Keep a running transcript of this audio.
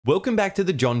Welcome back to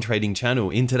the John Trading channel.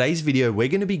 In today's video, we're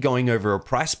going to be going over a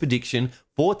price prediction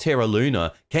for Terra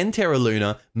Luna. Can Terra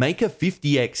Luna make a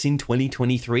 50x in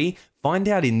 2023? Find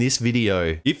out in this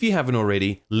video. If you haven't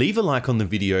already, leave a like on the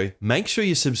video, make sure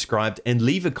you're subscribed, and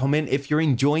leave a comment if you're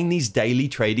enjoying these daily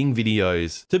trading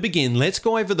videos. To begin, let's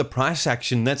go over the price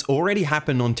action that's already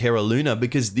happened on Terra Luna,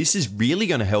 because this is really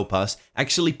going to help us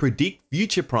actually predict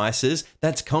future prices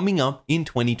that's coming up in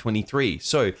 2023.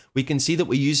 So we can see that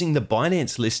we're using the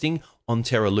Binance listing on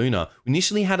Terra Luna. We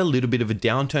initially had a little bit of a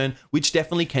downturn, which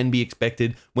definitely can be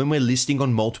expected when we're listing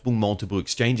on multiple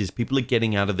exchanges. People are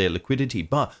getting out of their liquidity.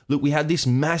 But look, we had this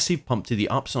massive pump to the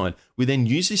upside. We then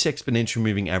used this exponential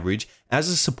moving average as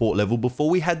a support level before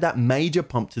we had that major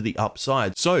pump to the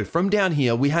upside. So from down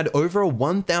here, we had over a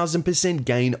 1000%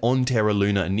 gain on Terra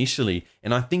Luna initially.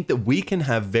 And I think that we can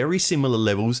have very similar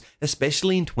levels,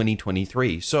 especially in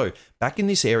 2023. So back in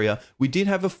this area, we did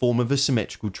have a form of a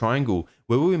symmetrical triangle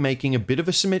where we were making a bit of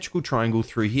a symmetrical triangle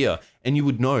through here. And you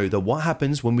would know that what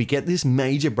happens when we get this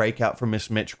major breakout from a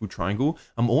symmetrical triangle.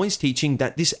 I'm always teaching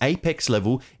that this apex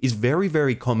level is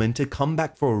very common to come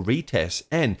back for a retest.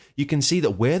 And you can see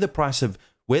that where the price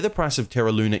of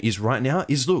Terra Luna is right now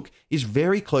is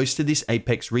very close to this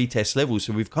apex retest level.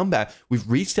 So we've come back, we've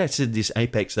retested this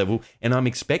apex level, and I'm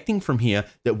expecting from here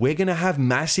that we're going to have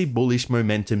massive bullish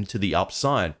momentum to the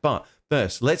upside. But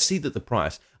first, let's see that the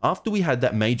price, after we had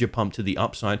that major pump to the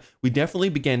upside, we definitely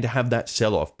began to have that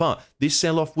sell-off. But this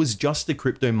sell-off was just the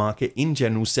crypto market in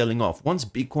general selling off. Once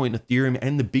Bitcoin, Ethereum,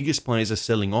 and the biggest players are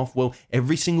selling off, well,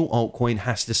 every single altcoin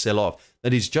has to sell off.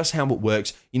 That is just how it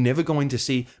works. You're never going to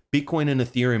see Bitcoin and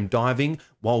Ethereum diving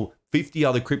while 50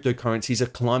 other cryptocurrencies are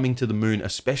climbing to the moon,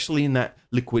 especially in that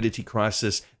liquidity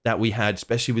crisis that we had,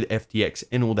 especially with FTX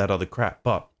and all that other crap.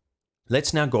 But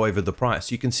let's now go over the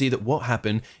price. You can see that what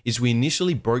happened is we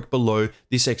initially broke below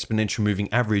this exponential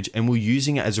moving average and we're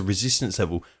using it as a resistance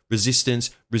level.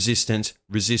 Resistance.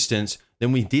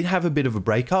 Then we did have a bit of a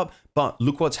breakup, but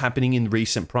look what's happening in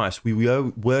recent price. We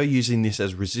were using this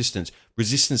as resistance.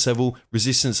 Resistance level,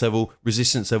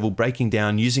 breaking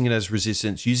down, using it as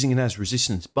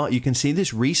resistance. But you can see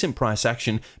this recent price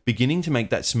action beginning to make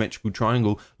that symmetrical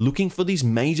triangle, looking for these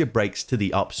major breaks to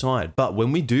the upside. But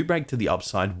when we do break to the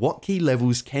upside, what key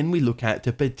levels can we look at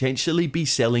to potentially be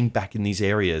selling back in these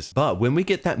areas? But when we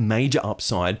get that major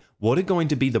upside, what are going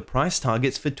to be the price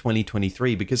targets for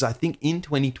 2023? Because I think in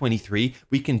 2023,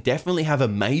 we can definitely have a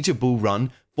major bull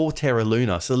run for Terra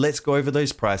Luna. So let's go over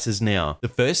those prices now. The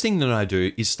first thing that I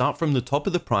do is start from the top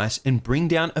of the price and bring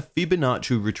down a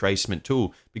Fibonacci retracement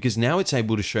tool, because now it's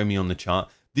able to show me on the chart.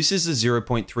 This is the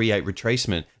 0.38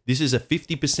 retracement. This is a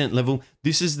 50% level.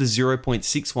 This is the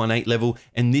 0.618 level.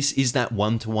 And this is that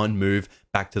one-to-one move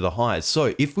back to the highs.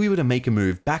 So if we were to make a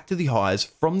move back to the highs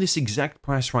from this exact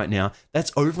price right now,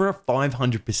 that's over a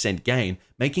 500% gain.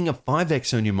 Making a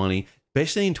 5x on your money,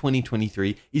 especially in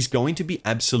 2023, is going to be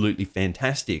absolutely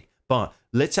fantastic. But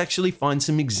let's actually find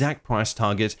some exact price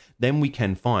targets then we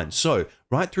can find. So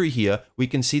right through here, we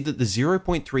can see that the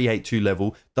 0.382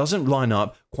 level doesn't line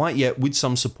up quite yet with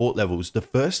some support levels. The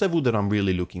first level that I'm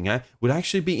really looking at would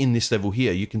actually be in this level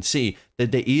here. You can see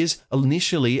that there is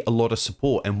initially a lot of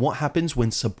support. And what happens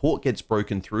when support gets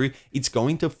broken through, it's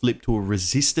going to flip to a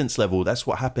resistance level. That's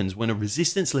what happens when a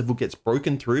resistance level gets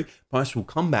broken through, price will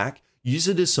come back, use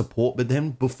it as support, but then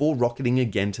before rocketing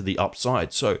again to the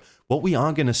upside. So what we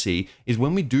are going to see is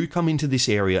when we do come into this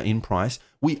area in price,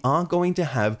 we are going to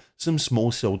have some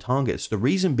small sell targets. The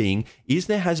reason being is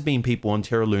there has been people on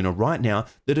Terra Luna right now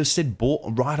that have said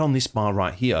bought right on this bar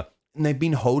right here, and they've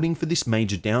been holding for this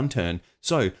major downturn.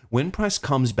 So when price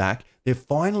comes back, they're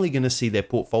finally going to see their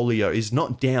portfolio is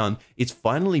not down, it's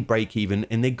finally break even,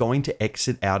 and they're going to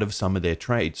exit out of some of their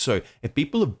trades. So if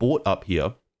people have bought up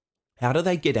here, how do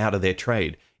they get out of their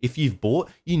trade? If you've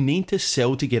bought, you need to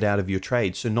sell to get out of your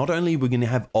trade. So not only are we going to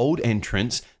have old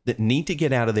entrants that need to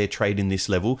get out of their trade in this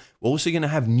level, we're also going to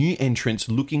have new entrants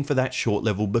looking for that short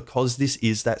level, because this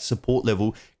is that support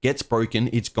level gets broken.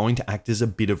 It's going to act as a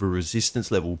bit of a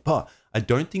resistance level, but I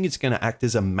don't think it's going to act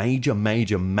as a major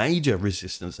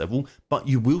resistance level, but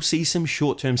you will see some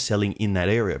short-term selling in that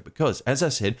area because, as I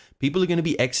said, people are going to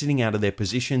be exiting out of their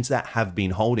positions that have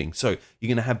been holding. So you're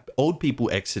going to have old people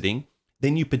exiting,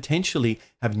 then you potentially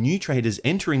have new traders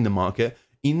entering the market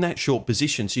in that short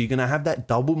position. So you're going to have that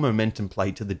double momentum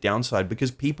play to the downside,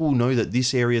 because people know that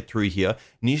this area through here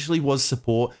initially was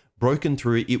support, broken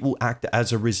through, it will act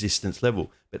as a resistance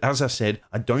level. But as I said,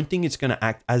 I don't think it's going to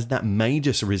act as that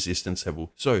major resistance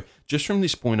level. So just from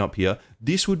this point up here,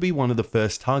 this would be one of the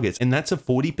first targets, and that's a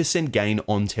 40% gain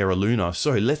on Terra Luna.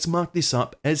 So let's mark this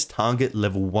up as target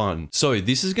level 1. So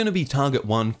this is going to be target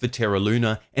 1 for Terra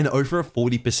Luna and over a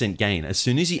 40% gain. As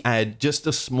soon as you add just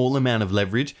a small amount of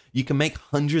leverage, you can make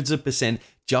hundreds of percent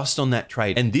just on that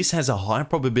trade. And this has a high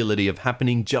probability of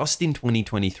happening just in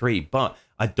 2023, but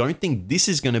I don't think this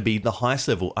is going to be the highest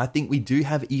level. I think we do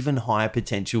have even higher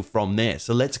potential from there.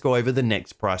 So let's go over the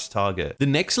next price target. The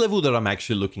next level that I'm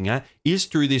actually looking at is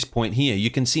through this point here.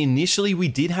 You can see initially we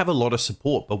did have a lot of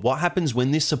support, but what happens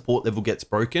when this support level gets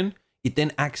broken? It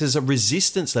then acts as a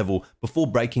resistance level before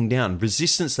breaking down.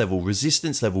 Resistance level,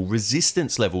 resistance level,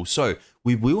 resistance level. So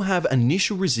we will have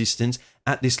initial resistance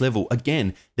at this level.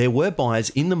 Again, there were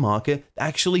buyers in the market that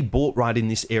actually bought right in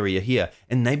this area here,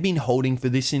 and they've been holding for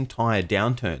this entire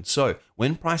downturn. So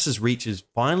when prices reaches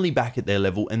finally back at their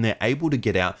level and they're able to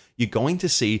get out, you're going to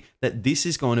see that this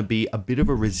is going to be a bit of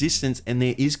a resistance, and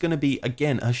there is going to be,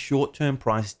 again, a short-term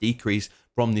price decrease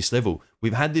from this level.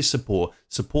 We've had this support,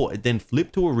 it then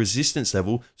flipped to a resistance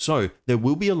level. So there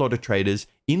will be a lot of traders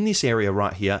in this area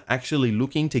right here actually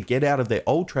looking to get out of their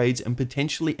old trades and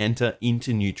potentially enter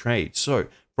into new trades. So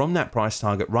from that price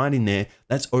target right in there,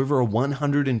 that's over a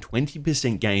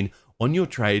 120% gain on your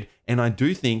trade, and I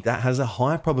do think that has a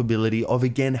high probability of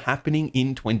again happening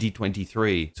in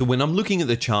 2023. So when I'm looking at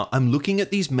the chart, I'm looking at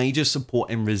these major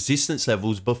support and resistance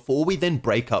levels before we then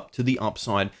break up to the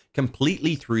upside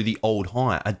completely through the old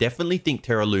high. I definitely think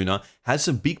Terra Luna has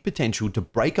some big potential to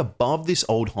break above this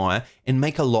old high and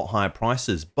make a lot higher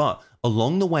prices, but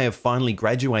along the way of finally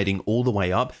graduating all the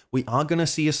way up, we are going to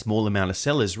see a small amount of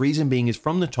sellers. Reason being is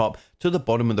from the top to the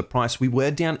bottom of the price, we were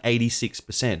down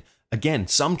 86%. Again,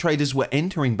 some traders were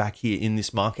entering back here in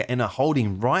this market and are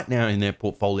holding right now in their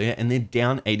portfolio, and they're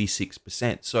down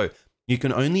 86%. So you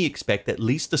can only expect at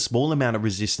least a small amount of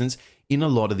resistance in a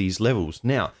lot of these levels.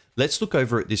 Now, let's look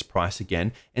over at this price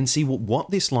again and see what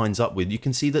this lines up with. You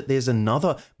can see that there's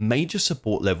another major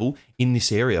support level in this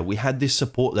area. We had this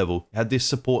support level, we had this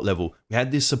support level, we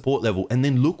had this support level, and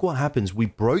then look what happens. We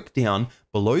broke down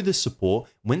below the support.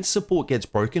 When support gets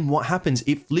broken, what happens?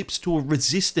 It flips to a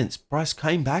resistance. Price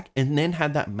came back and then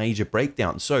had that major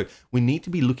breakdown. So we need to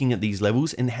be looking at these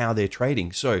levels and how they're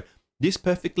trading. So this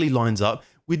perfectly lines up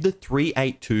with the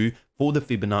 382 for the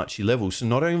Fibonacci level. So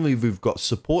not only we've got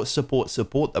support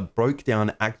that broke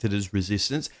down, acted as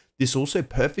resistance, this also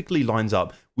perfectly lines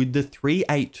up with the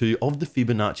 382 of the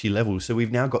Fibonacci level. So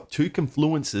we've now got two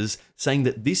confluences saying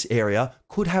that this area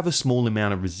could have a small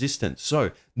amount of resistance.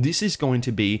 So this is going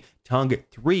to be target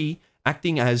 3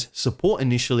 acting as support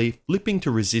initially, flipping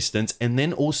to resistance, and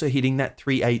then also hitting that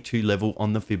 382 level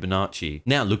on the Fibonacci.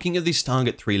 Now, looking at this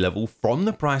target 3 level from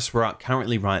the price we're at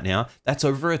currently right now, that's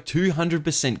over a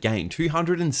 200% gain,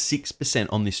 206%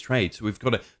 on this trade. So we've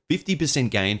got a 50%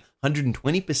 gain,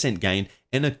 120% gain,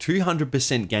 and a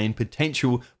 200% gain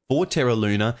potential for Terra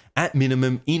Luna at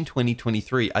minimum in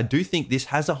 2023. I do think this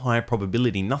has a higher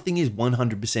probability. Nothing is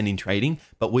 100% in trading,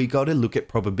 but we got to look at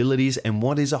probabilities and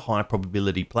what is a high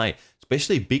probability play.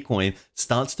 Especially if Bitcoin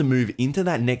starts to move into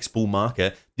that next bull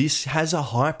market, this has a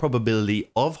high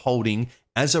probability of holding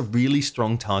as a really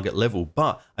strong target level,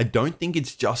 but I don't think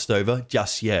it's just over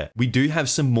just yet. We do have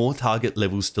some more target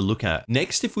levels to look at.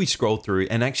 Next, if we scroll through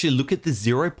and actually look at the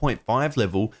 0.5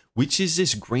 level, which is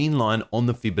this green line on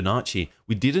the Fibonacci,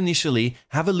 we did initially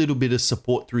have a little bit of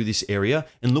support through this area,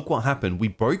 and look what happened. We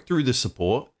broke through the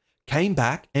support, came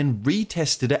back and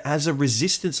retested it as a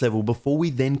resistance level before we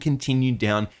then continued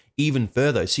down even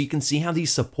further. So you can see how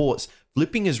these supports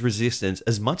flipping as resistance,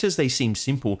 as much as they seem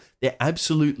simple, they're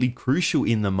absolutely crucial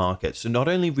in the market. So not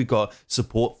only have we got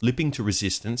support flipping to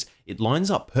resistance, it lines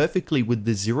up perfectly with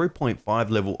the 0.5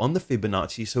 level on the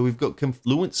Fibonacci. So we've got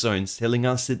confluence zones telling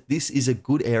us that this is a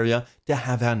good area to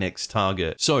have our next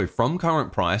target. So from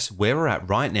current price, where we're at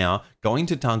right now, going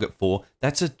to target 4,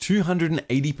 that's a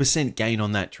 280% gain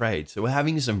on that trade. So we're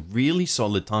having some really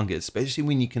solid targets, especially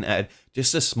when you can add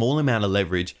just a small amount of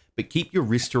leverage, but keep your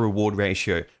risk to reward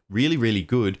ratio really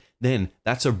good, then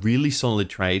that's a really solid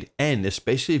trade. And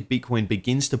especially if Bitcoin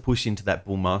begins to push into that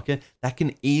bull market, that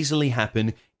can easily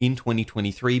happen in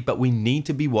 2023, but we need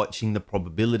to be watching the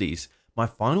probabilities. My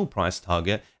final price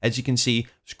target, as you can see,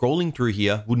 scrolling through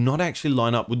here, would not actually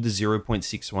line up with the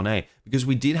 0.618 because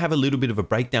we did have a little bit of a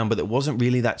breakdown, but it wasn't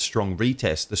really that strong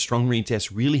retest. The strong retest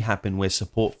really happened where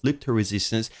support flipped to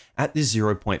resistance at this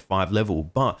 0.5 level.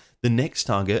 But the next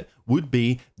target would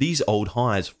be these old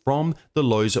highs from the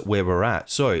lows at where we're at.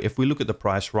 So if we look at the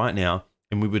price right now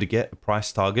and we were to get a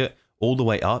price target all the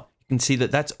way up, you You can see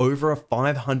that that's over a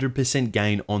 500%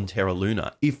 gain on Terra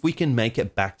Luna if we can make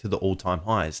it back to the all-time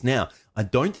highs. Now, I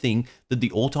don't think that the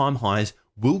all-time highs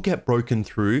will get broken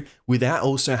through without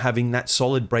also having that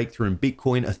solid breakthrough in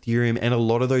Bitcoin, Ethereum, and a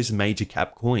lot of those major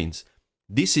cap coins.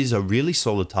 This is a really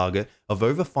solid target of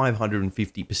over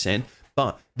 550%,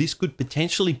 but this could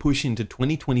potentially push into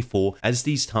 2024 as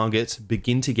these targets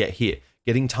begin to get hit.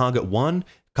 Getting target 1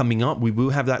 coming up, we will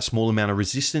have that small amount of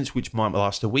resistance, which might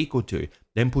last a week or two.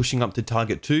 Then pushing up to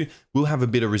target 2, we'll have a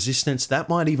bit of resistance. That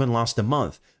might even last a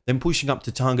month. Then pushing up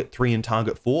to target 3 and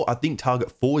target 4. I think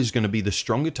target 4 is going to be the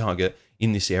stronger target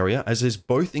in this area, as there's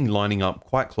both in lining up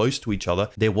quite close to each other.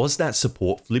 There was that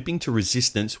support flipping to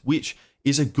resistance, which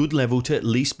is a good level to at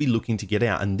least be looking to get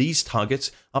out. And these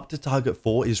targets up to target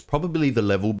 4 is probably the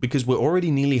level because we're already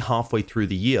nearly halfway through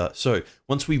the year. So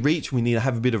once we reach, we need to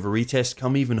have a bit of a retest,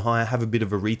 come even higher, have a bit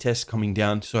of a retest coming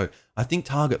down. So I think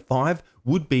target 5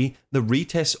 would be the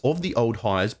retest of the old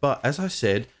highs. But as I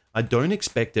said, I don't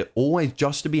expect it always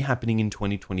just to be happening in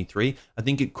 2023. I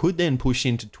think it could then push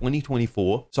into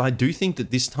 2024. So I do think that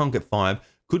this target 5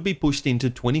 could be pushed into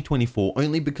 2024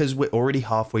 only because we're already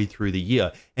halfway through the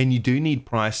year and you do need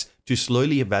price to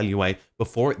slowly evaluate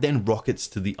before it then rockets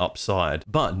to the upside.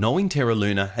 But knowing Terra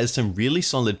Luna has some really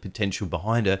solid potential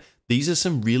behind it, these are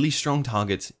some really strong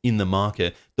targets in the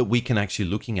market that we can actually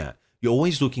looking at. You're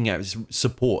always looking at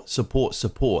support, support,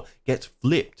 support, gets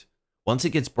flipped. Once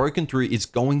it gets broken through, it's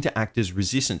going to act as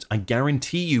resistance. I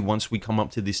guarantee you once we come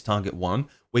up to this target 1,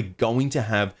 we're going to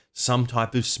have some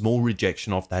type of small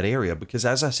rejection off that area because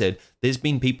as I said, there's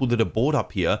been people that are bought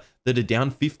up here that are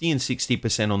down 50 and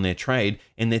 60% on their trade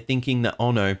and they're thinking that,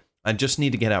 oh no, I just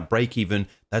need to get out break even.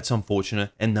 That's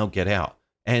unfortunate, and they'll get out.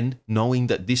 And knowing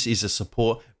that this is a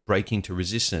support breaking to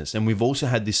resistance. And we've also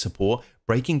had this support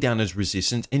breaking down as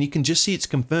resistance, and you can just see it's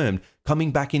confirmed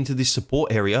coming back into this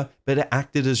support area, but it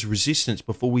acted as resistance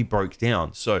before we broke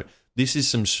down. So this is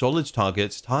some solid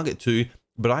targets, target 2,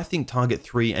 but I think target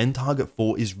 3 and target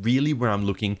 4 is really where I'm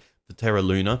looking for Terra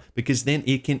Luna, because then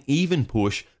it can even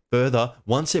push further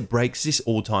once it breaks this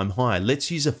all-time high. Let's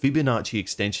use a Fibonacci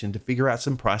extension to figure out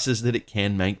some prices that it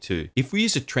can make to. If we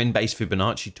use a trend-based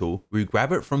Fibonacci tool, we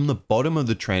grab it from the bottom of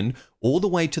the trend all the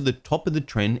way to the top of the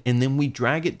trend, and then we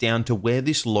drag it down to where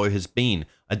this low has been.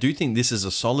 I do think this is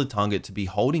a solid target to be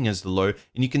holding as the low,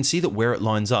 and you can see that where it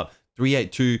lines up,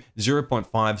 382,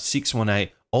 0.5,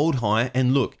 618, old high,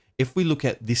 and look, if we look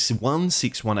at this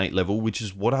 1618 level, which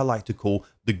is what I like to call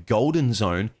the golden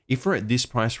zone, if we're at this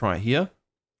price right here,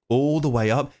 all the way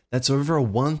up, that's over a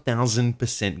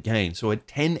 1000% gain. So a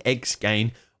 10x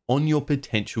gain on your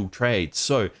potential trade.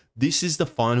 So this is the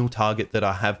final target that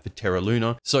I have for Terra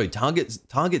Luna. So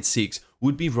target 6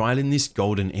 would be right in this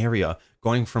golden area,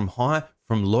 going from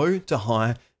low to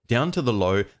high, down to the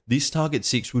low. This target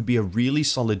 6 would be a really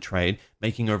solid trade,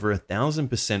 making over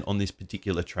 1000% on this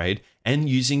particular trade and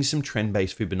using some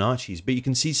trend-based Fibonacci's. But you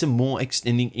can see some more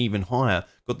extending even higher.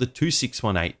 Got the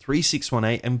 2618,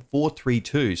 3618, and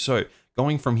 432. So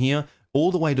going from here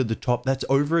all the way to the top, that's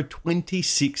over a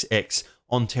 26x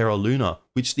on Terra Luna,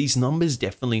 which these numbers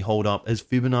definitely hold up, as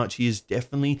Fibonacci is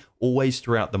definitely always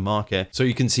throughout the market. So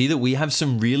you can see that we have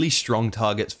some really strong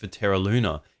targets for Terra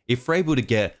Luna. If we're able to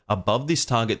get above this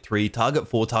target 3, target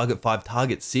 4, target 5,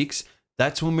 target 6,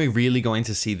 that's when we're really going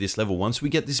to see this level. Once we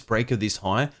get this break of this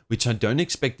high, which I don't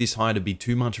expect this high to be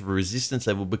too much of a resistance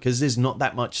level because there's not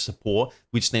that much support,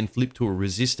 which then flip to a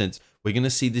resistance, we're going to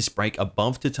see this break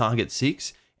above to target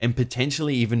 6 and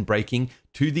potentially even breaking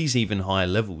to these even higher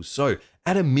levels. So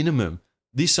at a minimum,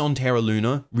 this on Terra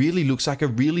Luna really looks like a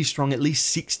really strong, at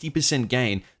least 60%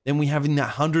 gain. Then we have in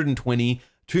that 120,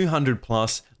 200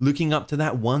 plus, looking up to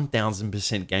that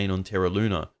 1000% gain on Terra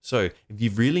Luna. So if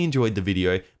you've really enjoyed the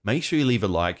video, make sure you leave a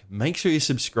like, make sure you're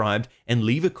subscribed, and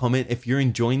leave a comment if you're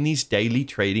enjoying these daily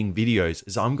trading videos,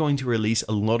 as I'm going to release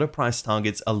a lot of price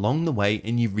targets along the way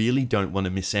and you really don't want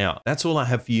to miss out. That's all I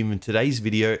have for you in today's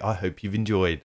video. I hope you've enjoyed.